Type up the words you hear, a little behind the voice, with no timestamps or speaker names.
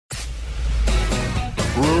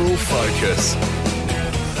Regional Focus.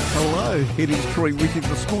 Hello, it is Troy with you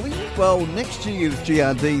this morning. Well, next year's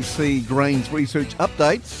GRDC Grains Research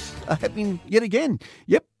Updates are happening yet again.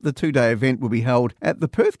 Yep, the two-day event will be held at the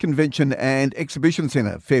Perth Convention and Exhibition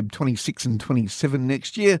Centre, Feb 26 and 27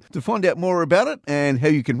 next year. To find out more about it and how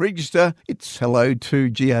you can register, it's hello to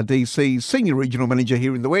GRDC's Senior Regional Manager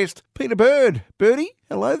here in the West, Peter Bird. Birdie,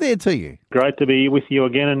 hello there to you. Great to be with you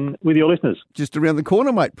again and with your listeners. Just around the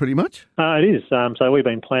corner, mate, pretty much. It is. So we've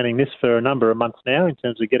been planning this for a number of months now in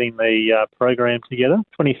terms of getting the program together.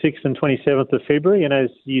 26th and 27th of February, and as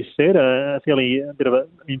you said, a bit of an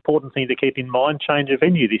important thing to keep in mind, change of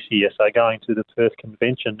venue this year. So going to the Perth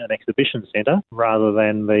Convention and Exhibition Centre rather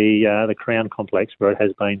than the Crown Complex where it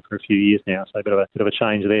has been for a few years now. So a bit of a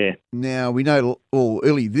change there. Now, we know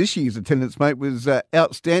early this year's attendance, mate, was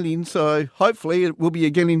outstanding, so hopefully it will be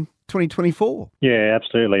again in 2024. Yeah,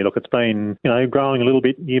 absolutely. Look, it's been, growing a little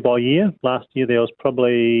bit year by year. Last year there was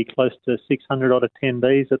probably close to 600 odd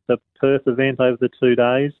attendees at the Perth event over the 2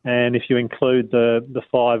 days. And if you include the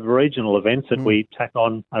 5 regional events that we tack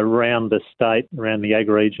on around the state, around the ag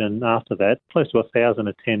region after that, close to 1,000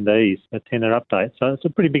 attendees attend our update. So it's a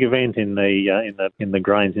pretty big event in the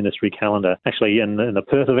grains industry calendar. Actually, in the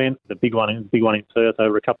Perth event, the big one in Perth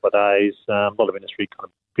over a couple of days, a lot of industry kind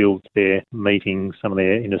of builds their meetings, some of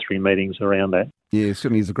their industry meetings around that. Yeah,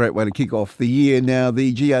 certainly is a great way to kick off the year. Now,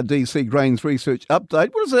 the GRDC Grains Research Update,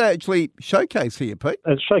 what does it actually showcase here, Pete?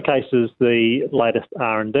 It showcases the latest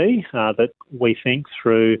R&D that we think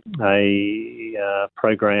through a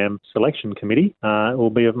program selection committee will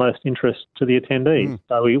be of most interest to the attendees.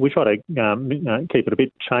 So we try to keep it a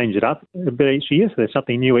bit, change it up a bit each year, so there's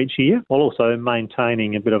something new each year, while also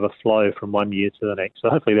maintaining a bit of a flow from one year to the next. So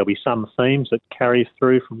hopefully there'll be some themes that carry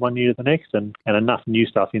through from one year to the next and enough new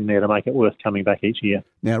stuff in there to make it worth coming back each year.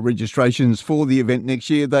 Now, registrations for the event next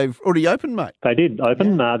year, they've already opened, mate. They did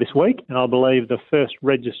open this week, and I believe the first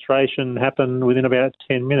registration happened within about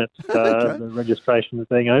 10 minutes. Okay. The registration is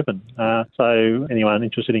being open. So anyone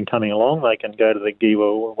interested in coming along, they can go to the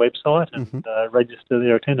GIWA website and register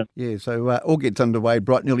their attendance. Yeah, so all gets underway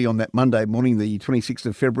bright and early on that Monday morning, the 26th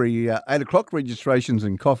of February, 8 o'clock, registrations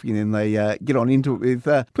and coffee, and then they get on into it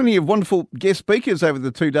with plenty of wonderful guest speakers over the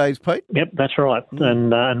 2 days, Pete. Yep, that's right. And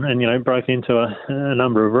broke into a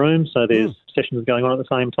number of rooms, so there's sessions going on at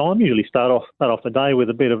the same time. Usually start off the day with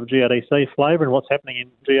a bit of GRDC flavour and what's happening in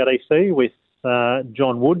GRDC with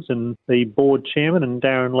John Woods and the board chairman and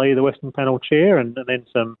Darren Lee, the Western Panel chair, and then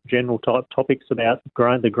some general type topics about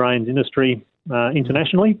the grains industry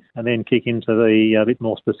internationally, and then kick into the bit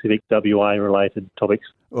more specific WA-related topics.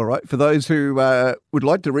 All right. For those who would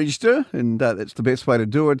like to register, and that's the best way to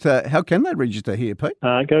do it, how can they register here, Pete?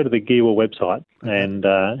 Go to the GIWA website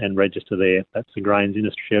and register there. That's the Grains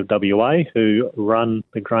Industry of WA, who run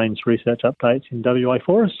the grains research updates in WA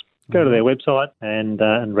for us. Go to their website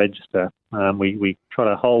and register. We try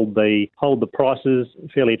to hold the prices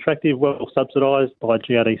fairly attractive, well subsidised by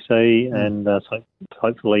GRDC, and so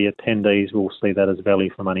hopefully attendees will see that as value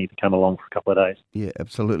for money to come along for a couple of days. Yeah,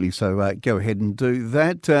 absolutely. So go ahead and do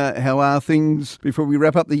that. How are things before we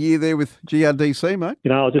wrap up the year there with GRDC, mate?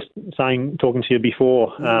 I was just talking to you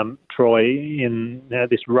before, Troy, in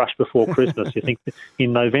this rush before Christmas. You think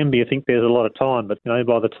in November you think there's a lot of time, but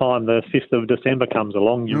by the time the 5th of December comes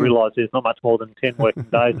along, you realise there's not much more than 10 working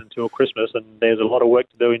days until Christmas, and there's a lot of work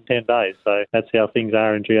to do in 10 days. So that's how things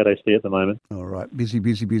are in GRDC at the moment. All right. Busy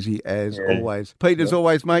as always. Pete, as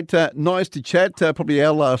always, mate, nice to chat. Probably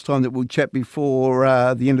our last time that we'll chat before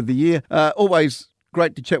the end of the year. Always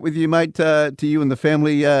great to chat with you, mate. To you and the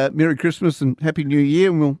family, Merry Christmas and Happy New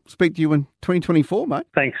Year, and we'll speak to you in 2024, mate.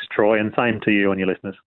 Thanks, Troy, and same to you and your listeners.